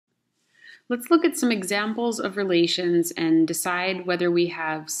Let's look at some examples of relations and decide whether we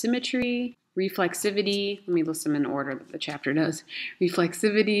have symmetry, reflexivity, let me list them in order that the chapter does,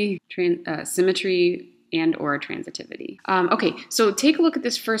 reflexivity, symmetry, and or transitivity. Okay, so take a look at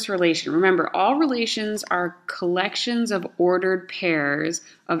this first relation. Remember, all relations are collections of ordered pairs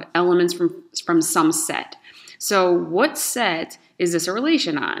of elements from some set. So what set is this a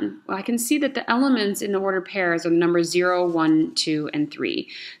relation on? Well, I can see that the elements in the ordered pairs are the numbers 0, 1, 2, and 3.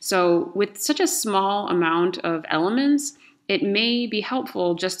 So with such a small amount of elements, it may be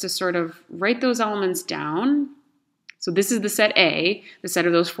helpful just to sort of write those elements down. So this is the set A, the set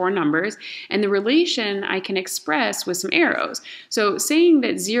of those 4 numbers, and the relation I can express with some arrows. So saying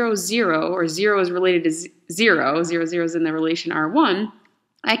that 0, 0, or 0 is related to 0, 0, 0 is in the relation R1,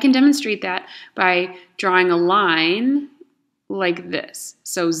 I can demonstrate that by drawing a line like this.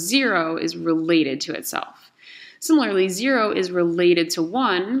 So 0 is related to itself. Similarly, 0 is related to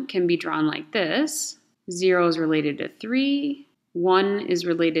 1 can be drawn like this. 0 is related to 3. 1 is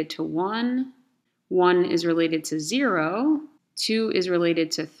related to 1. 1 is related to 0. 2 is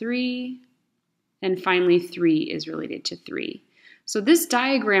related to 3. And finally, 3 is related to 3. So this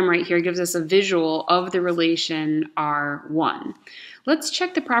diagram right here gives us a visual of the relation R1. Let's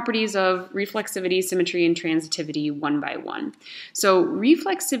check the properties of reflexivity, symmetry, and transitivity one by one. So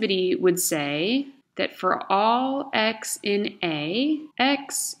reflexivity would say that for all x in A,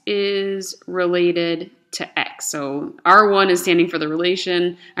 x is related to x. So R1 is standing for the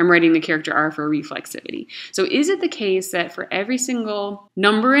relation. I'm writing the character R for reflexivity. So is it the case that for every single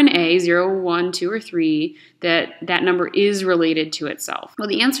number in A, 0, 1, 2, or 3, that that number is related to itself? Well,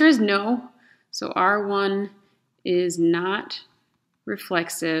 the answer is no. So R1 is not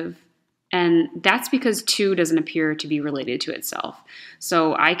reflexive, and that's because 2 doesn't appear to be related to itself.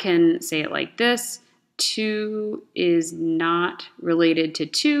 So I can say it like this: 2 is not related to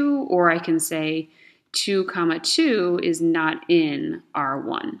 2, or I can say 2, 2 is not in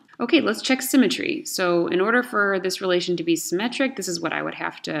R1. Okay, let's check symmetry. So in order for this relation to be symmetric, this is what I would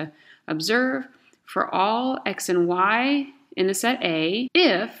have to observe. For all x and y in the set A,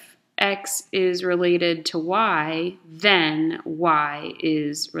 if x is related to y, then y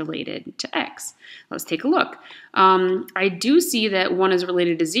is related to x. Let's take a look. I do see that 1 is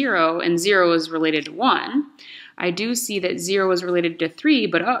related to 0 and 0 is related to 1. I do see that 0 is related to 3,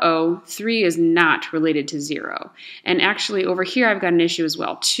 but 3 is not related to 0. And actually over here I've got an issue as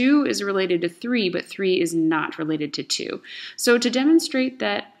well. 2 is related to 3, but 3 is not related to 2. So to demonstrate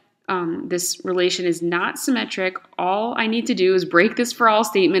that this relation is not symmetric, all I need to do is break this for all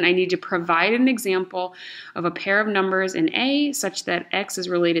statement. I need to provide an example of a pair of numbers in A such that x is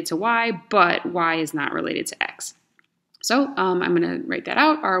related to y, but y is not related to x. So I'm going to write that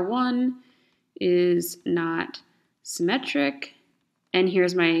out. R1 is not symmetric, and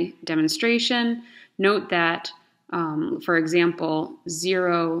here's my demonstration. Note that, for example,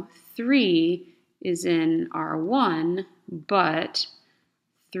 0, 3 is in R1, but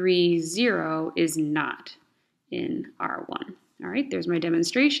 3, 0 is not in R1. All right, there's my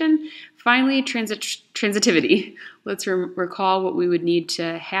demonstration. Finally, transitivity. Let's recall what we would need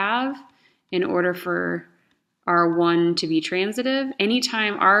to have in order for R1 to be transitive.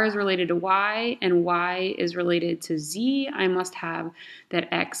 Anytime R is related to Y and Y is related to Z, I must have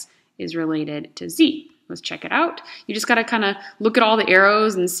that X is related to Z. Let's check it out. You just got to kind of look at all the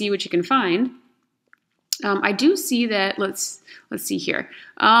arrows and see what you can find. I do see that, let's see here.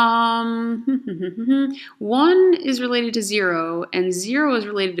 1 is related to 0, and 0 is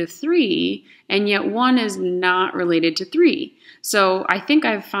related to 3, and yet 1 is not related to 3. So I think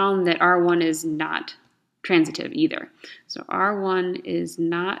I've found that R1 is not transitive either. So R1 is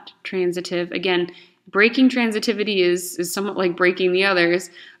not transitive. Again, breaking transitivity is somewhat like breaking the others.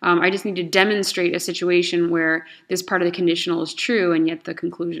 I just need to demonstrate a situation where this part of the conditional is true and yet the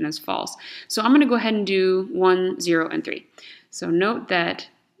conclusion is false. So I'm going to go ahead and do 1, 0, and 3. So note that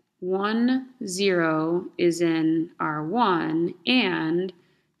 1, 0 is in R1 and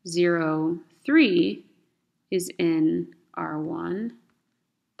 0, 3 is in R1,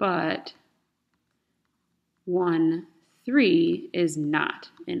 but 1, 3 is not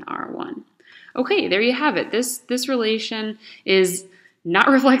in R1. Okay, there you have it. This relation is not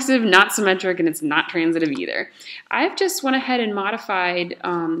reflexive, not symmetric, and it's not transitive either. I've just went ahead and modified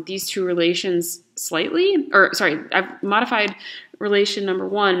these two relations slightly, I've modified relation number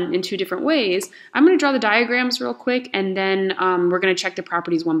 1 in 2 different ways. I'm going to draw the diagrams real quick, and then we're going to check the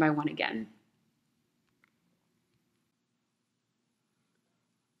properties one by one again.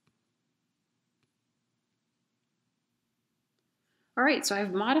 All right, so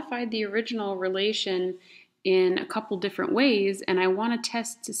I've modified the original relation in a couple different ways, and I want to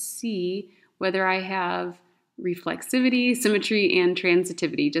test to see whether I have reflexivity, symmetry, and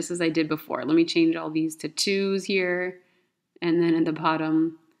transitivity, just as I did before. Let me change all these to 2's here. And then at the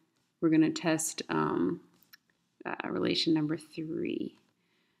bottom, we're going to test relation number 3.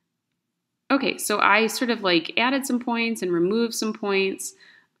 Okay, so I sort of like added some points and removed some points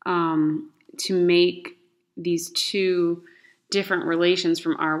to make these 2 different relations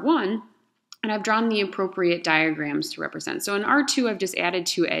from R1. And I've drawn the appropriate diagrams to represent. So in R2, I've just added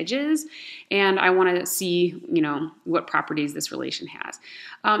 2 edges, and I want to see, what properties this relation has.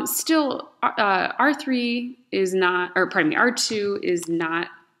 Still, R2 is not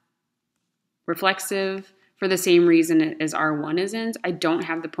reflexive for the same reason as R1 isn't. I don't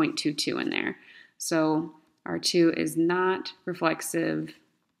have the 0.22 in there. So R2 is not reflexive.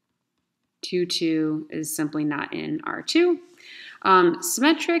 2 is simply not in R2.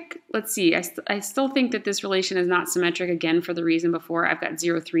 Symmetric, let's see, I still think that this relation is not symmetric, again, for the reason before. I've got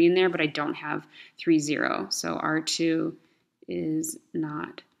 0, 3 in there, but I don't have 3, 0. So R2 is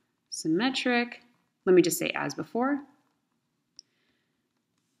not symmetric. Let me just say as before.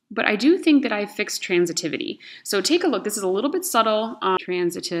 But I do think that I fixed transitivity. So take a look. This is a little bit subtle.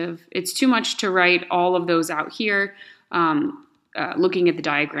 Transitive. It's too much to write all of those out here. Looking at the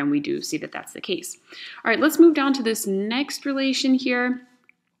diagram, we do see that that's the case. All right, let's move down to this next relation here.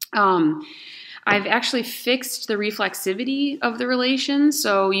 I've actually fixed the reflexivity of the relation.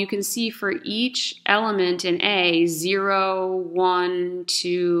 So you can see for each element in A, 0, 1,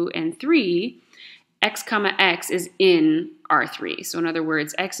 2, and 3, x comma x is in R3. So in other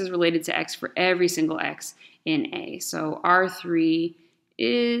words, x is related to x for every single x in A. So R3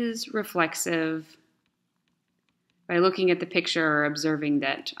 is reflexive by looking at the picture or observing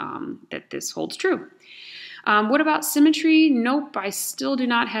that, that this holds true. What about symmetry? Nope, I still do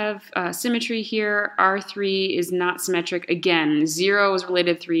not have symmetry here. R3 is not symmetric. Again, 0 is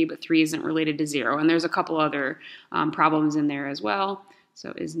related to 3, but 3 isn't related to 0. And there's a couple other problems in there as well.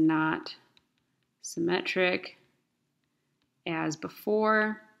 So is not symmetric as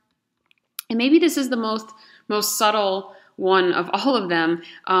before. And maybe this is the most subtle one of all of them.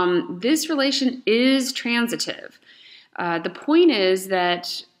 This relation is transitive. The point is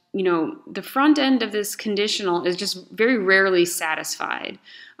that, the front end of this conditional is just very rarely satisfied.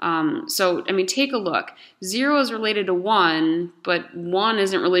 So, take a look. 0 is related to 1, but 1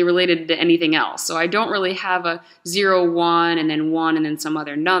 isn't really related to anything else. So I don't really have a 0, 1, and then 1, and then some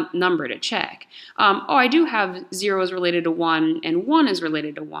other number to check. I do have 0 is related to 1, and 1 is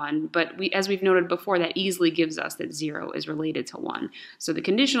related to 1, but as we've noted before, that easily gives us that 0 is related to 1. So the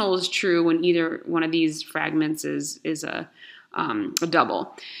conditional is true when either one of these fragments is a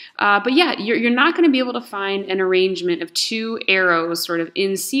double. But yeah, you're not going to be able to find an arrangement of 2 arrows sort of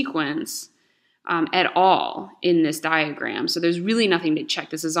in sequence at all in this diagram. So there's really nothing to check.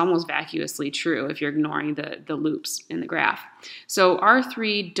 This is almost vacuously true if you're ignoring the loops in the graph. So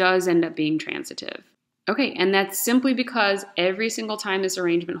R3 does end up being transitive. Okay, and that's simply because every single time this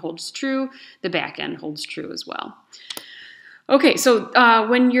arrangement holds true, the back end holds true as well. Okay, so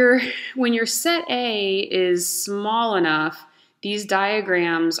when your set A is small enough, these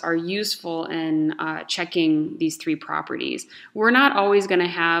diagrams are useful in checking these 3 properties. We're not always going to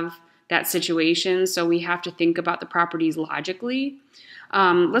have that situation, so we have to think about the properties logically.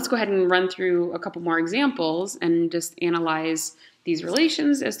 Let's go ahead and run through a couple more examples and just analyze these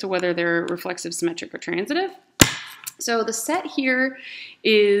relations as to whether they're reflexive, symmetric, or transitive. So the set here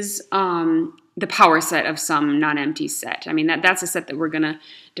is the power set of some non-empty set. That's a set that we're going to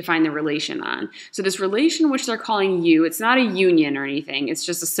define the relation on. So this relation, which they're calling U, it's not a union or anything, it's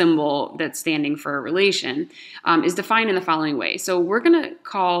just a symbol that's standing for a relation, is defined in the following way. So we're going to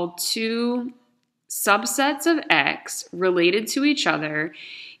call 2 subsets of X related to each other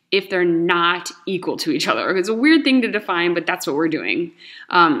if they're not equal to each other. It's a weird thing to define, but that's what we're doing.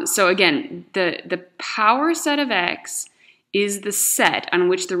 So again, the power set of X is the set on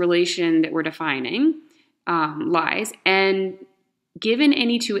which the relation that we're defining lies. And given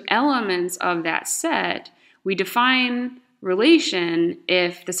any 2 elements of that set, we define relation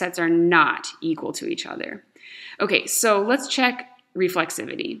if the sets are not equal to each other. Okay, so let's check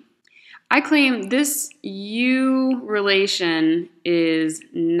reflexivity. I claim this U relation is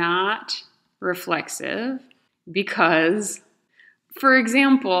not reflexive because, for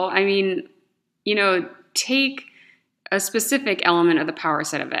example, take a specific element of the power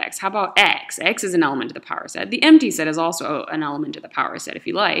set of X. How about X? X is an element of the power set. The empty set is also an element of the power set, if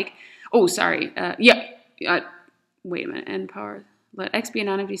you like. Oh, sorry. Wait a minute. N power. Let X be a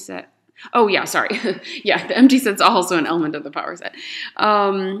non-empty set. Oh, yeah, sorry. Yeah, the empty set's also an element of the power set.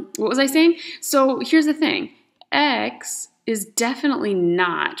 What was I saying? So here's the thing. X is definitely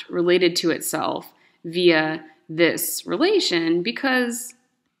not related to itself via this relation because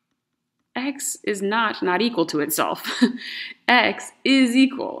x is not equal to itself. X is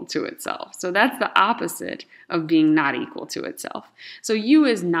equal to itself. So that's the opposite of being not equal to itself. So U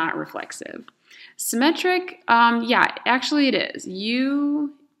is not reflexive. Symmetric, yeah, actually it is.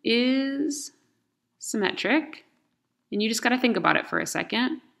 U is symmetric. And you just got to think about it for a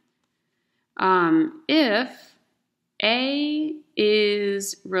second. If A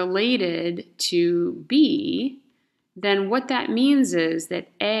is related to B, then what that means is that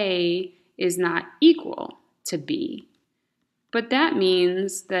A is not equal to B. But that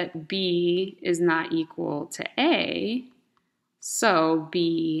means that B is not equal to A, so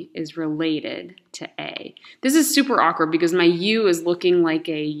B is related to A. This is super awkward because my U is looking like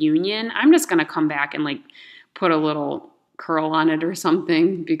a union. I'm just going to come back and like put a little curl on it or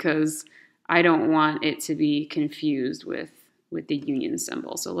something because I don't want it to be confused with the union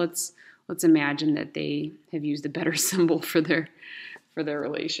symbol. So let's imagine that they have used a better symbol for their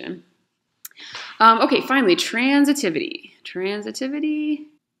relation. Okay, finally, transitivity. Transitivity.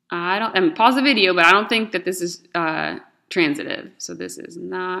 Pause the video, but I don't think that this is transitive. So this is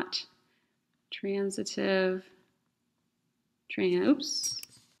not transitive. Oops.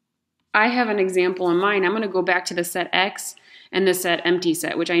 I have an example in mind. I'm going to go back to the set X and the set empty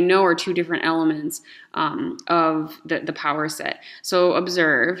set, which I know are two different elements of the power set. So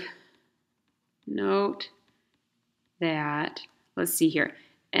observe. Note that, let's see here,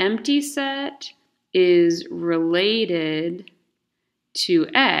 empty set is related to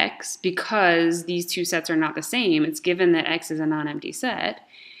X because these two sets are not the same. It's given that X is a non-empty set,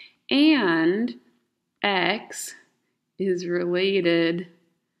 and X is related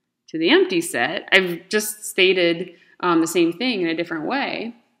to the empty set. I've just stated the same thing in a different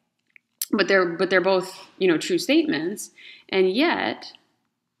way, but they're both, true statements, and yet,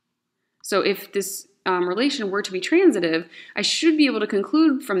 so if this relation were to be transitive, I should be able to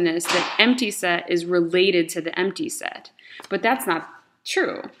conclude from this that empty set is related to the empty set. But that's not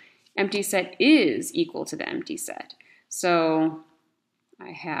true. Empty set is equal to the empty set. So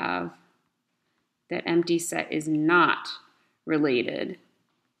I have that empty set is not related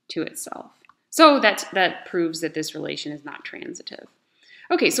to itself. So that proves that this relation is not transitive.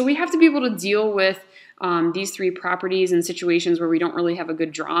 Okay, so we have to be able to deal with these three properties in situations where we don't really have a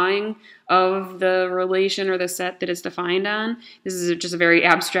good drawing of the relation or the set that it's defined on. This is just a very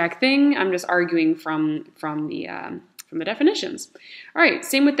abstract thing. I'm just arguing from the definitions. All right,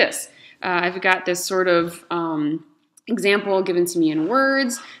 same with this. I've got this sort of example given to me in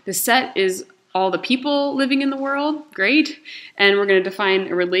words. The set is all the people living in the world. Great. And we're going to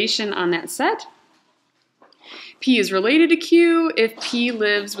define a relation on that set. P is related to Q if P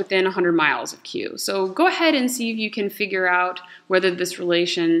lives within 100 miles of Q. So go ahead and see if you can figure out whether this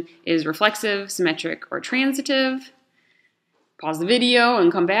relation is reflexive, symmetric, or transitive. Pause the video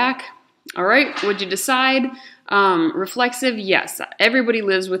and come back. All right, what'd you decide? Reflexive, yes. Everybody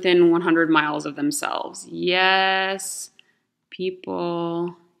lives within 100 miles of themselves. Yes,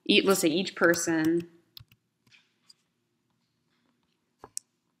 people, let's say each person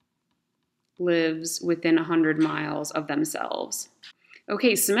lives within 100 miles of themselves.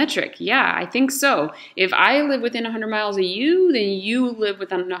 Okay, symmetric. Yeah, I think so. If I live within 100 miles of you, then you live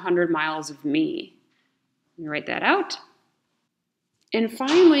within 100 miles of me. Let me write that out. And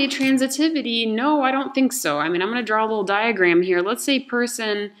finally, transitivity. No, I don't think so. I mean, I'm going to draw a little diagram here. Let's say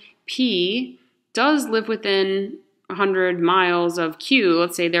person P does live within 100 miles of Q.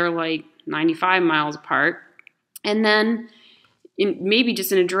 Let's say they're like 95 miles apart. And then maybe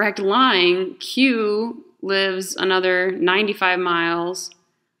just in a direct line, Q lives another 95 miles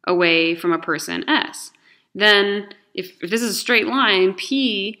away from a person S. Then, if this is a straight line,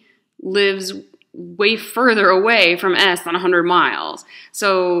 P lives way further away from S than 100 miles.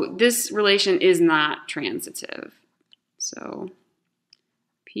 So this relation is not transitive. So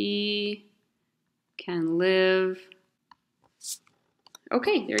P can live.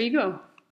 Okay, there you go.